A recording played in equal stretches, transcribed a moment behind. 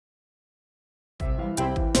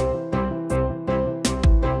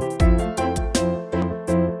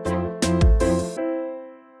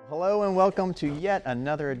welcome to yet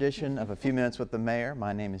another edition of A Few Minutes with the Mayor.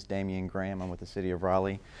 My name is Damian Graham. I'm with the City of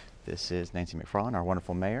Raleigh. This is Nancy McFarland, our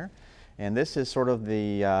wonderful mayor. And this is sort of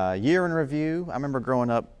the year in review. I remember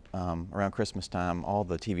growing up around Christmas time, all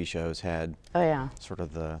the TV shows had sort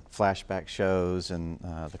of the flashback shows and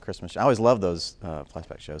the Christmas. I always loved those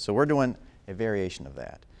flashback shows. So we're doing a variation of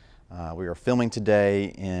that. We are filming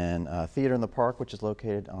today in Theater in the Park, which is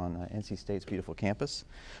located on NC State's beautiful campus,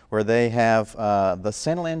 where they have the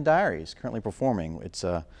Santaland Diaries currently performing. It's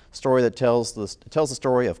a story that tells the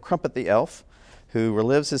story of Crumpet the Elf, who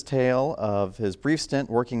relives his tale of his brief stint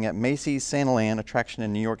working at Macy's Santaland attraction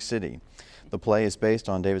in New York City. The play is based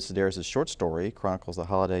on David Sedaris' short story, chronicles the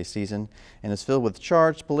holiday season, and is filled with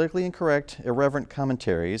charged, politically incorrect, irreverent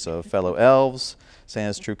commentaries of fellow elves,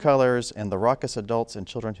 Santa's true colors, and the raucous adults and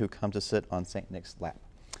children who come to sit on St. Nick's lap.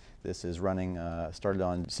 This is running, started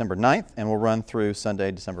on December 9th and will run through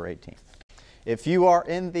Sunday, December 18th. If you are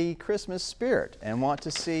in the Christmas spirit and want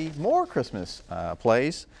to see more Christmas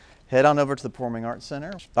plays, head on over to the Performing Arts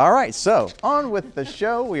Center. All right, so on with the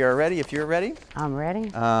show. We are ready if you're ready. I'm ready.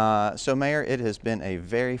 So Mayor, it has been a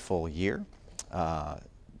very full year.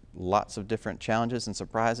 Lots of different challenges and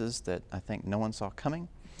surprises that I think no one saw coming.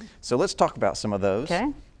 So let's talk about some of those.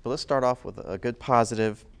 Okay. But let's start off with a good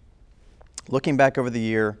positive. Looking back over the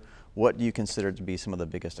year, what do you consider to be some of the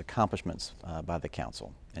biggest accomplishments by the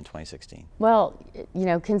council in 2016? Well, you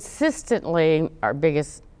know, consistently our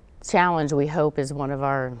biggest challenge, we hope, is one of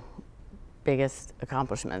our biggest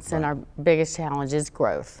accomplishments. Right. And our biggest challenge is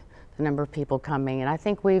growth, the number of people coming. And I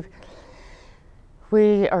think we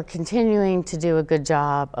are continuing to do a good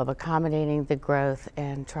job of accommodating the growth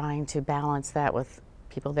and trying to balance that with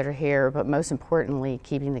people that are here, but most importantly,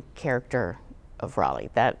 keeping the character of Raleigh.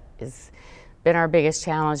 That has been our biggest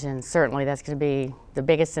challenge, and certainly that's going to be the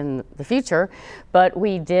biggest in the future. But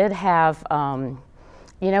we did have,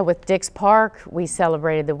 you know, with Dick's Park, we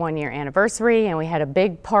celebrated the 1-year anniversary, and we had a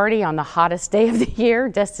big party on the hottest day of the year,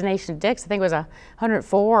 Destination Dick's. I think it was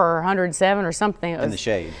 104 or 107 or something. In the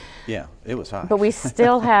shade. Yeah, it was hot. But we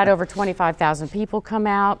still had over 25,000 people come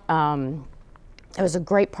out. It was a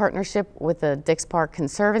great partnership with the Dick's Park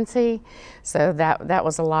Conservancy, so that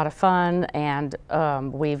was a lot of fun, and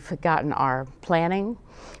we've gotten our planning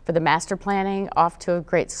for the master planning off to a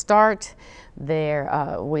great start.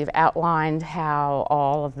 There, we've outlined how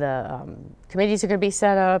all of the committees are going to be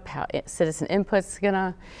set up, how citizen input's going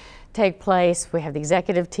to take place. We have the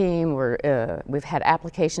executive team. We've had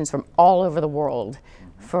applications from all over the world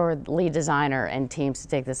for lead designer and teams to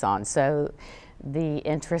take this on. So the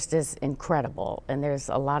interest is incredible, and there's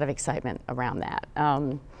a lot of excitement around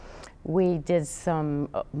that. We did some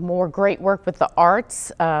more great work with the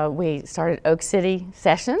arts. We started Oak City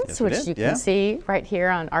Sessions, which you can see right here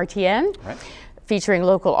on RTN, featuring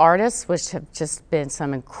local artists, which have just been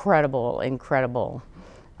some incredible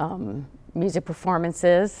music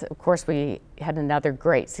performances. Of course, we had another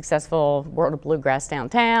great, successful World of Bluegrass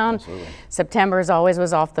downtown. Absolutely. September, as always,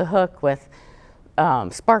 was off the hook with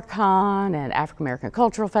SparkCon and African American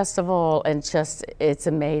Cultural Festival, and just, it's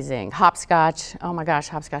amazing. Hopscotch, oh my gosh,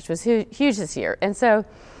 Hopscotch was huge this year. And so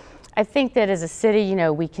I think that as a city, you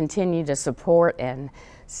know, we continue to support and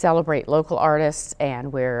celebrate local artists,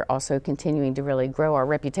 and we're also continuing to really grow our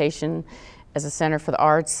reputation as a center for the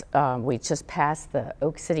arts. We just passed the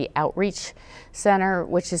Oak City Outreach Center,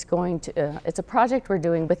 which is going to, it's a project we're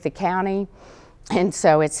doing with the county. And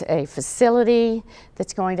so it's a facility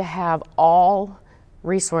that's going to have all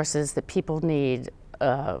resources that people need.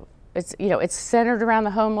 It's, you know, it's centered around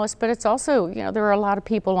the homeless, but it's also, you know, there are a lot of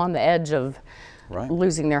people on the edge of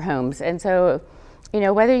losing their homes. And so, you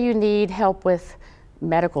know, whether you need help with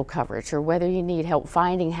medical coverage, or whether you need help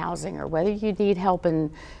finding housing, or whether you need help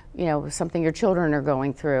in, you know, something your children are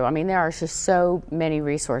going through. I mean, there are just so many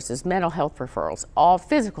resources, mental health referrals, all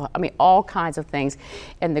physical, I mean, all kinds of things.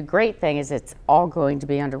 And the great thing is it's all going to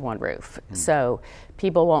be under one roof. So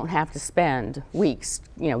people won't have to spend weeks,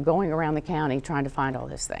 you know, going around the county trying to find all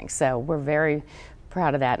these things. So we're very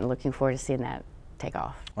proud of that and looking forward to seeing that take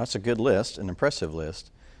off. Well, that's a good list, an impressive list.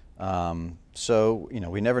 So, you know,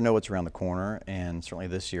 we never know what's around the corner, and certainly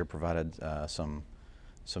this year provided some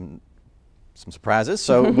surprises.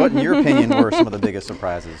 So what, in your opinion, were some of the biggest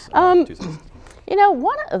surprises? You know,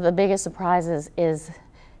 one of the biggest surprises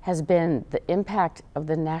has been the impact of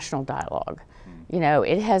the national dialogue. You know,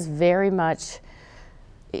 it has very much,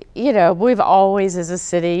 you know, we've always, as a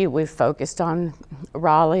city, we've focused on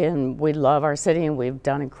Raleigh, and we love our city, and we've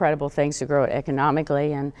done incredible things to grow it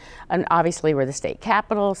economically, and obviously we're the state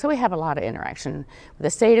capital, so we have a lot of interaction with the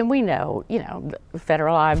state, and we know, you know,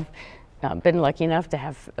 federal, I've been lucky enough to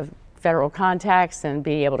have federal contacts and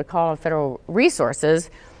be able to call on federal resources.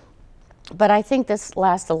 But I think this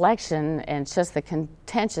last election and just the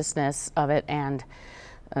contentiousness of it and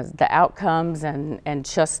the outcomes and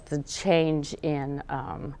just the change in,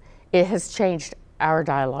 it has changed our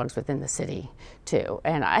dialogues within the city too.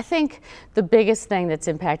 And I think the biggest thing that's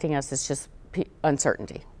impacting us is just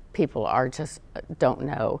uncertainty. People are just don't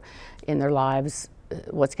know in their lives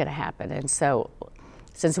what's going to happen. And so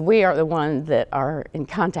since we are the ones that are in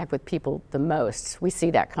contact with people the most, we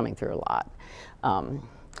see that coming through a lot.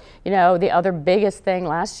 You know, the other biggest thing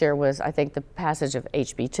last year was, I think, the passage of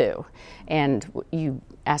HB2. And you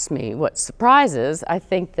asked me what surprises. I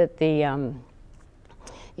think that the,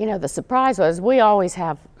 you know, the surprise was we always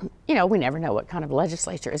have, you know, we never know what kind of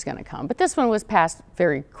legislature is going to come. But this one was passed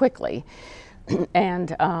very quickly.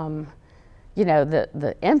 And, you know,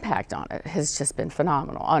 the impact on it has just been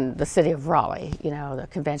phenomenal on the city of Raleigh, you know, the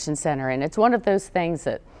convention center. And it's one of those things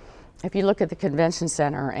that, if you look at the convention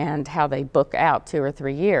center and how they book out 2 or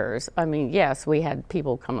 3 years, I mean, yes, we had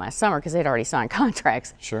people come last summer because they'd already signed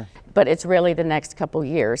contracts. Sure. But it's really the next couple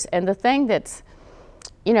years. And the thing that's,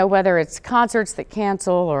 you know, whether it's concerts that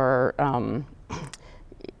cancel or,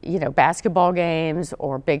 you know, basketball games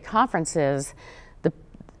or big conferences,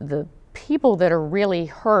 the people that are really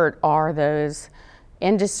hurt are those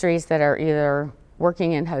industries that are either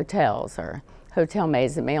working in hotels or hotel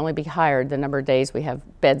maids that may only be hired the number of days we have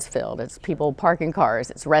beds filled. It's people parking cars,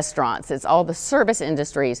 it's restaurants, it's all the service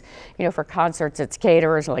industries. You know, for concerts, it's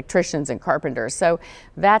caterers, electricians, and carpenters. So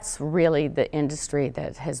that's really the industry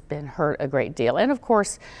that has been hurt a great deal. And of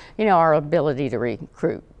course, you know, our ability to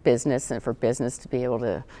recruit business and for business to be able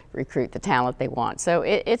to recruit the talent they want. So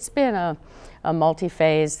it's been a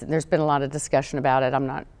multi-phase. There's been a lot of discussion about it. I'm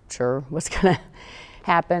not sure what's going to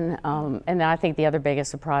happen. And then I think the other biggest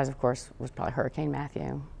surprise, of course, was probably Hurricane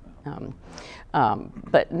Matthew.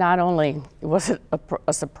 But not only was it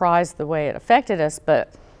a surprise the way it affected us,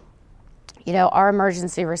 but you know, our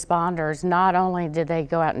emergency responders, not only did they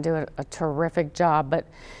go out and do a terrific job, but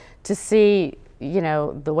to see, you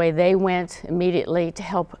know, the way they went immediately to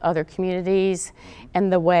help other communities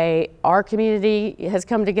and the way our community has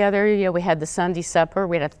come together. You know, we had the Sunday supper.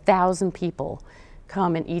 We had 1,000 people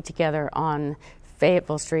come and eat together on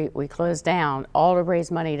Fayetteville Street. We closed down, all to raise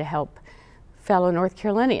money to help fellow North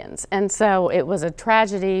Carolinians. And so it was a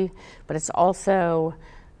tragedy, but it's also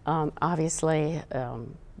obviously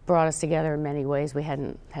brought us together in many ways we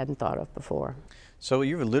hadn't thought of before. So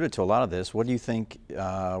you've alluded to a lot of this. What do you think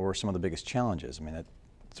were some of the biggest challenges? I mean,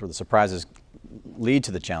 sort of the surprises lead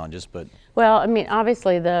to the challenges, but... Well, I mean,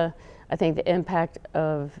 obviously I think the impact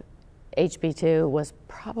of HB2 was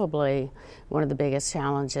probably one of the biggest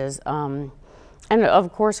challenges. And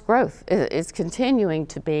of course, growth is continuing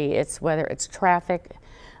to be. It's whether it's traffic.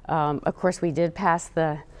 Of course, we did pass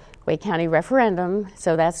the Wake County referendum,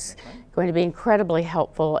 so that's going to be incredibly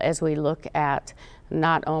helpful as we look at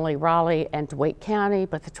not only Raleigh and Wake County,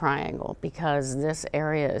 but the Triangle, because this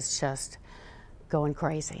area is just going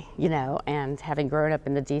crazy, you know. And having grown up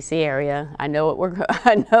in the DC area, I know what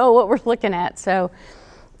we're looking at. So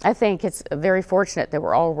I think it's very fortunate that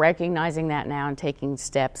we're all recognizing that now and taking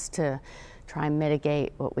steps to try and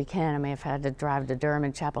mitigate what we can. I mean, I've had to drive to Durham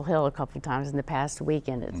and Chapel Hill a couple of times in the past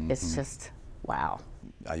weekend. It's just, wow.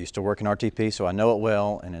 I used to work in RTP, so I know it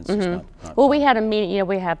well, and it's just not well, fun. We had a meeting, you know,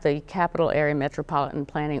 we have the Capital Area Metropolitan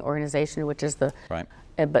Planning Organization, which is the, right.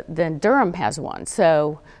 But then Durham has one.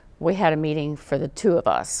 So we had a meeting for the two of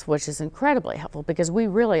us, which is incredibly helpful because we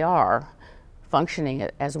really are functioning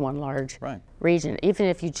as one large region. Even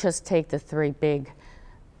if you just take the 3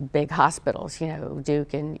 big hospitals, you know,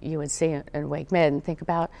 Duke and UNC and Wake Med, and think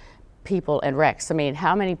about people and Rex. I mean,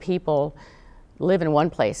 how many people live in one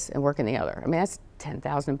place and work in the other? I mean, that's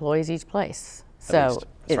 10,000 employees each place. So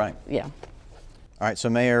that's right. Yeah. All right, so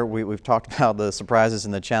Mayor, we've talked about the surprises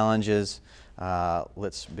and the challenges.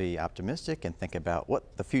 Let's be optimistic and think about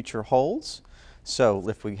what the future holds. So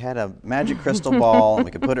if we had a magic crystal ball and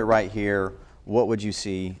we could put it right here, what would you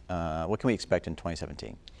see? What can we expect in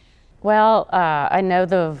 2017? Well, I know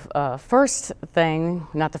the first thing,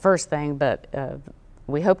 not the first thing, but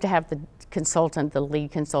we hope to have the consultant, the lead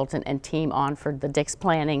consultant and team on for the Dix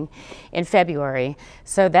planning in February.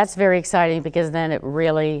 So that's very exciting because then it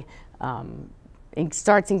really it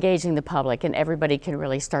starts engaging the public and everybody can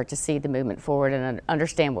really start to see the movement forward and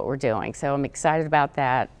understand what we're doing. So I'm excited about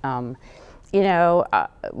that. You know,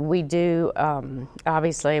 we do,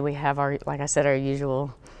 obviously we have our, like I said, our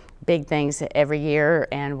usual big things every year,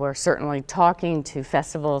 and we're certainly talking to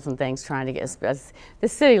festivals and things, trying to get,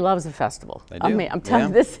 this city loves a festival. They do. I mean, I'm telling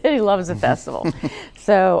you, this city loves a festival.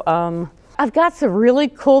 So I've got some really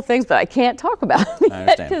cool things, but I can't talk about them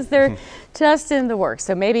yet because they're just in the works.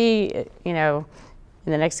 So maybe, you know,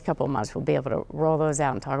 in the next couple of months we'll be able to roll those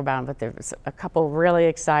out and talk about them. But there's a couple really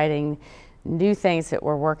exciting new things that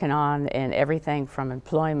we're working on, and everything from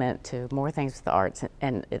employment to more things with the arts.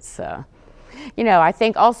 And it's, you know, I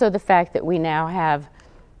think also the fact that we now have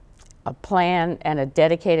a plan and a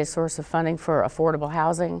dedicated source of funding for affordable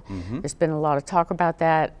housing. There's been a lot of talk about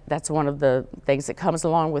that. That's one of the things that comes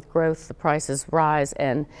along with growth. The prices rise,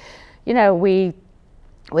 and you know, we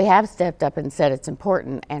have stepped up and said it's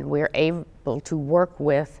important, and we're able to work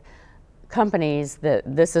with companies that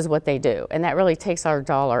this is what they do, and that really takes our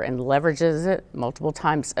dollar and leverages it multiple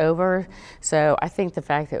times over. So I think the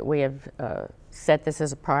fact that we have set this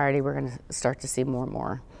as a priority, we're going to start to see more and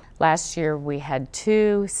more. Last year we had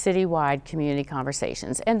 2 citywide community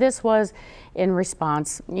conversations, and this was in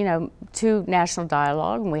response, you know, to national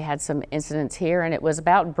dialogue, and we had some incidents here, and it was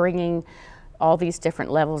about bringing all these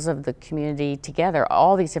different levels of the community together,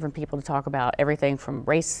 all these different people to talk about everything from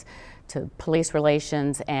race to police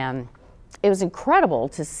relations. And it was incredible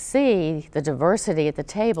to see the diversity at the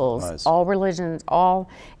tables, all religions, all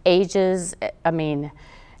ages, I mean,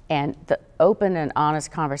 and the open and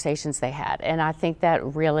honest conversations they had. And I think that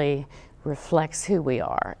really reflects who we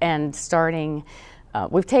are. And starting,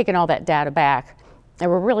 we've taken all that data back, and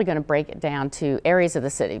we're really going to break it down to areas of the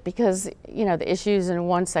city, because you know, the issues in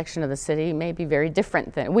one section of the city may be very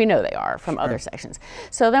different than we know they are from other sections.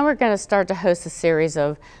 So then we're going to start to host a series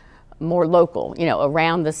of more local, you know,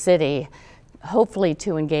 around the city, hopefully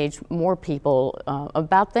to engage more people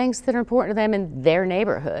about things that are important to them in their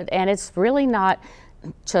neighborhood. And it's really not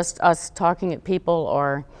just us talking at people,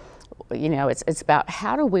 or you know, it's about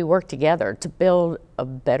how do we work together to build a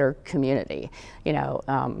better community. You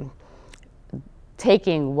know,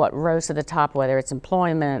 taking what rose to the top, whether it's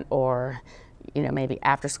employment or you know, maybe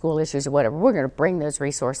after school issues or whatever, we're going to bring those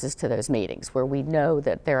resources to those meetings where we know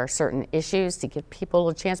that there are certain issues to give people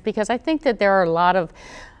a chance, because I think that there are a lot of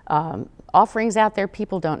offerings out there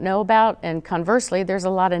people don't know about, and conversely there's a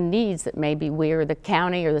lot of needs that maybe we or the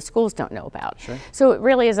county or the schools don't know about. So it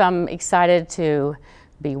really is, I'm excited to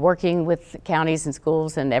be working with counties and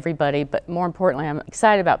schools and everybody, but more importantly I'm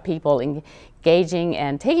excited about people engaging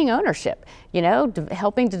and taking ownership, you know,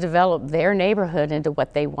 helping to develop their neighborhood into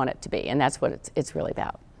what they want it to be, and that's what it's really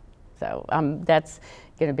about. So that's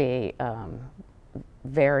going to be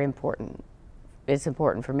very important. It's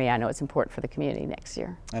important for me. I know it's important for the community next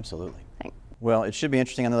year. Absolutely. Thanks. Well, it should be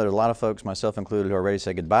interesting. I know there's a lot of folks, myself included, who are ready to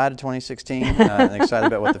say goodbye to 2016 and excited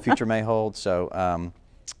about what the future may hold. So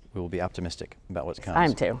we will be optimistic about what's coming.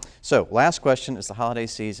 I'm too. So last question is the holiday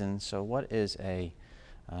season. So what is a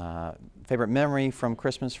favorite memory from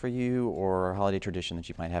Christmas for you, or a holiday tradition that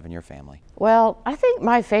you might have in your family? Well, I think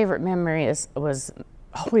my favorite memory was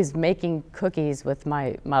always making cookies with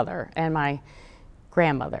my mother and my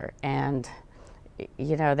grandmother. And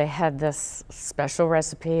you know, they had this special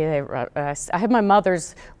recipe. I have my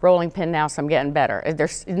mother's rolling pin now, so I'm getting better. They're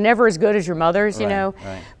never as good as your mother's, you know.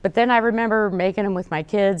 But then I remember making them with my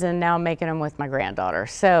kids, and now I'm making them with my granddaughter.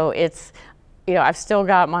 So it's, you know, I've still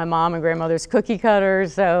got my mom and grandmother's cookie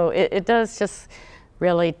cutters. So it does just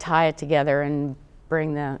really tie it together and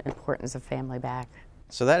bring the importance of family back.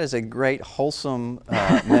 So that is a great, wholesome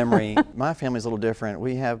memory. My family's a little different.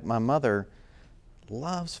 We have, my mother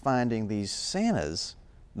loves finding these Santas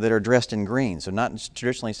that are dressed in green. So not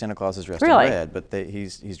traditionally Santa Claus is dressed in red, but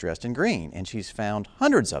he's dressed in green, and she's found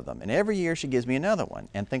hundreds of them. And every year she gives me another one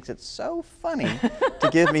and thinks it's so funny to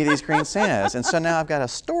give me these green Santas. And so now I've got a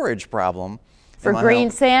storage problem for green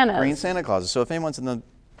Santas. Green Santa Clauses. So if anyone's in the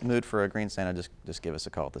mood for a green Santa, just give us a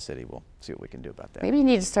call at the city. We'll see what we can do about that. Maybe you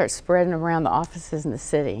need to start spreading them around the offices in the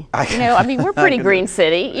city. You know, I mean, we're pretty green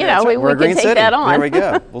city. You know, we can take that on. There we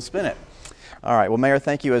go. We'll spin it. All right. Well, Mayor,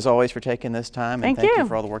 thank you as always for taking this time. And thank you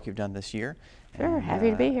for all the work you've done this year. Sure.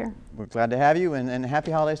 Happy to be here. We're glad to have you, and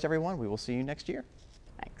happy holidays to everyone. We will see you next year.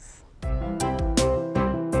 Thanks.